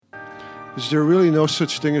Is there really no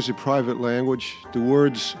such thing as a private language? Do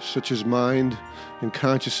words such as mind and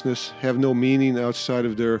consciousness have no meaning outside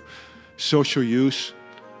of their social use?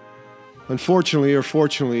 Unfortunately or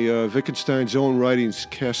fortunately, Wittgenstein's own writings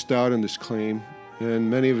cast doubt on this claim, and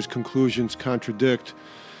many of his conclusions contradict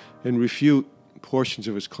and refute portions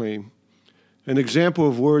of his claim. An example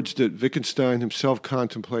of words that Wittgenstein himself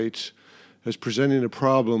contemplates as presenting a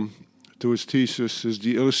problem to his thesis is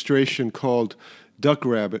the illustration called Duck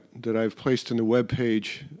Rabbit that I've placed on the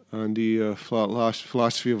webpage on the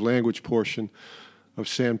Philosophy of Language portion of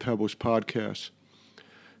Sand Pebbles podcast.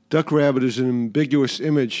 Duck rabbit is an ambiguous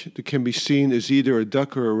image that can be seen as either a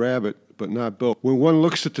duck or a rabbit, but not both. When one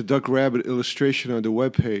looks at the duck rabbit illustration on the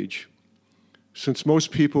webpage, since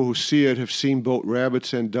most people who see it have seen both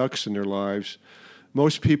rabbits and ducks in their lives,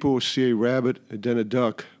 most people will see a rabbit and then a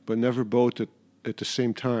duck, but never both at the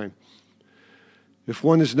same time. If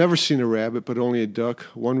one has never seen a rabbit but only a duck,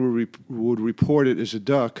 one would report it as a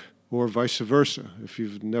duck, or vice versa. If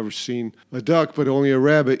you've never seen a duck but only a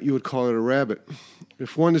rabbit, you would call it a rabbit.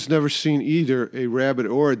 If one has never seen either a rabbit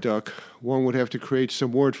or a duck, one would have to create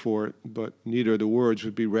some word for it, but neither of the words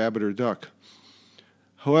would be rabbit or duck.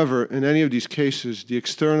 However, in any of these cases, the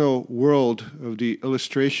external world of the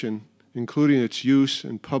illustration, including its use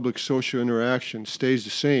and public social interaction, stays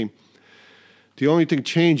the same. The only thing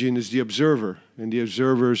changing is the observer and the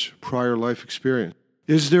observer's prior life experience.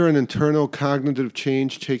 Is there an internal cognitive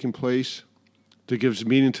change taking place that gives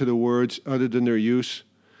meaning to the words other than their use?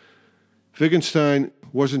 Wittgenstein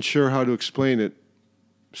wasn't sure how to explain it,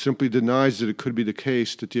 simply denies that it could be the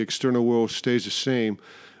case that the external world stays the same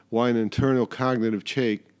while an internal cognitive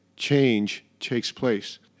change takes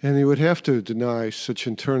place. And he would have to deny such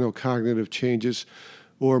internal cognitive changes,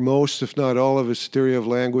 or most, if not all, of his theory of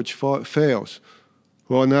language fails.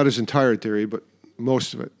 Well, not his entire theory, but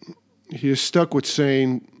most of it. He is stuck with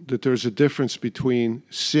saying that there's a difference between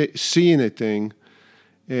seeing a thing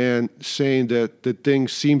and saying that the thing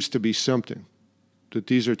seems to be something, that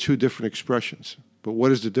these are two different expressions. But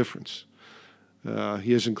what is the difference?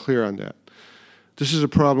 He isn't clear on that. This is a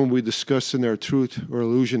problem we discussed in our Truth or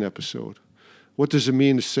Illusion episode. What does it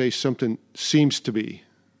mean to say something seems to be?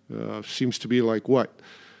 Seems to be like what?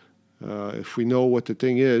 If we know what the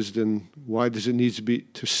thing is, then why does it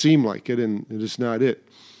need to seem like it, and it is not it?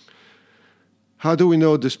 How do we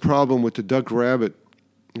know this problem with the duck-rabbit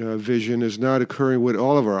vision is not occurring with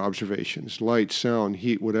all of our observations, light, sound,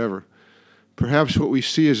 heat, whatever? Perhaps what we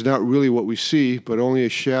see is not really what we see, but only a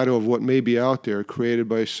shadow of what may be out there created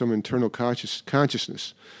by some internal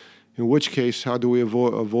consciousness. In which case, how do we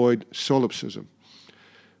avoid solipsism?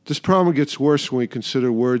 This problem gets worse when we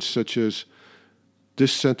consider words such as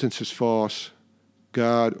this sentence is false,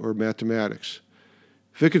 God, or mathematics.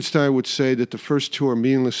 Wittgenstein would say that the first two are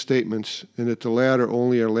meaningless statements and that the latter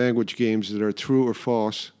only are language games that are true or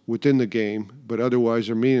false within the game, but otherwise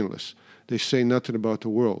are meaningless. They say nothing about the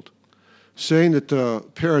world. Saying that the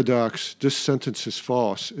paradox, this sentence is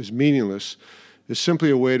false, is meaningless is simply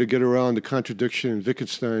a way to get around the contradiction in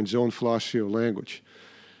Wittgenstein's own philosophy of language.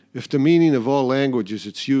 If the meaning of all language is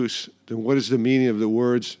its use, then what is the meaning of the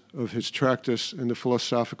words of his Tractus and the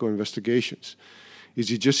Philosophical Investigations? Is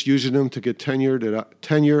he just using them to get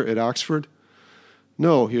tenure at Oxford?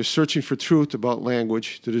 No, he is searching for truth about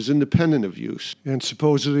language that is independent of use and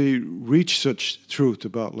supposedly reach such truth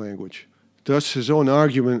about language. Thus, his own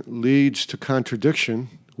argument leads to contradiction,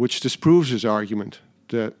 which disproves his argument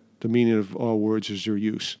that the meaning of all words is their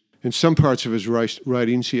use. In some parts of his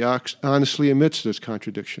writings, he honestly admits this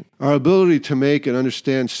contradiction. Our ability to make and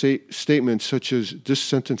understand statements such as this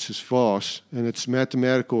sentence is false and its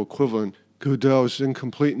mathematical equivalent, Gödel's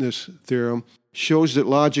incompleteness theorem, shows that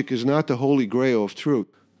logic is not the holy grail of truth.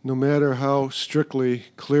 No matter how strictly,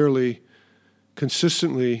 clearly,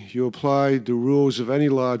 consistently you apply the rules of any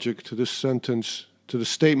logic to this sentence, to the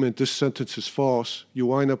statement this sentence is false, you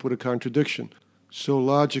wind up with a contradiction. So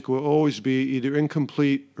logic will always be either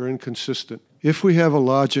incomplete or inconsistent. If we have a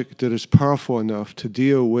logic that is powerful enough to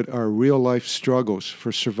deal with our real-life struggles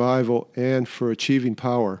for survival and for achieving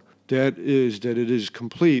power, that it is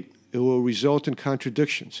complete, it will result in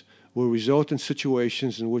contradictions, will result in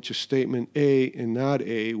situations in which a statement A and not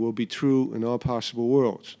A will be true in all possible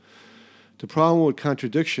worlds. The problem with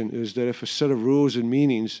contradiction is that if a set of rules and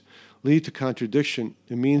meanings lead to contradiction,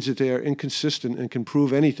 it means that they are inconsistent and can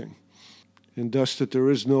prove anything, and thus that there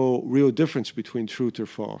is no real difference between truth or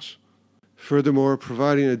false. Furthermore,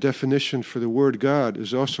 providing a definition for the word God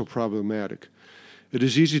is also problematic. It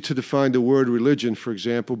is easy to define the word religion, for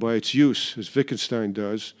example, by its use, as Wittgenstein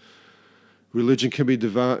does. Religion can be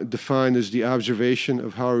defined as the observation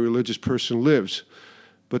of how a religious person lives.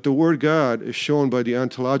 But the word God, as shown by the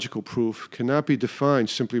ontological proof, cannot be defined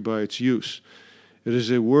simply by its use. It is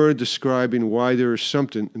a word describing why there is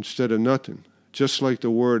something instead of nothing, just like the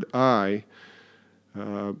word I,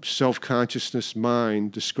 self-consciousness,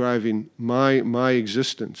 mind, describing my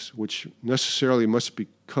existence, which necessarily must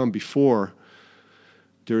come before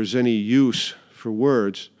there is any use for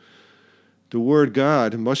words. The word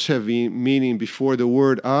God must have meaning before the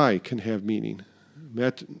word I can have meaning.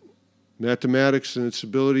 Mathematics and its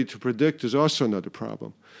ability to predict is also another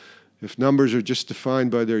problem. If numbers are just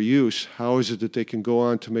defined by their use, how is it that they can go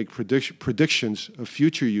on to make predictions of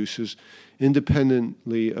future uses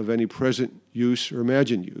independently of any present use or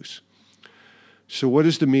imagined use? So what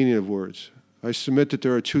is the meaning of words? I submit that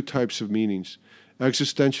there are two types of meanings,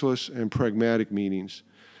 existentialist and pragmatic meanings.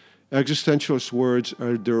 Existentialist words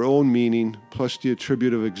are their own meaning plus the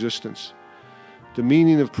attribute of existence. The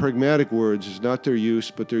meaning of pragmatic words is not their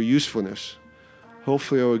use, but their usefulness.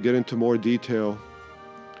 Hopefully I will get into more detail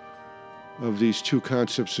of these two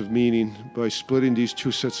concepts of meaning by splitting these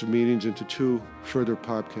two sets of meanings into two further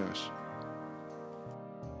podcasts.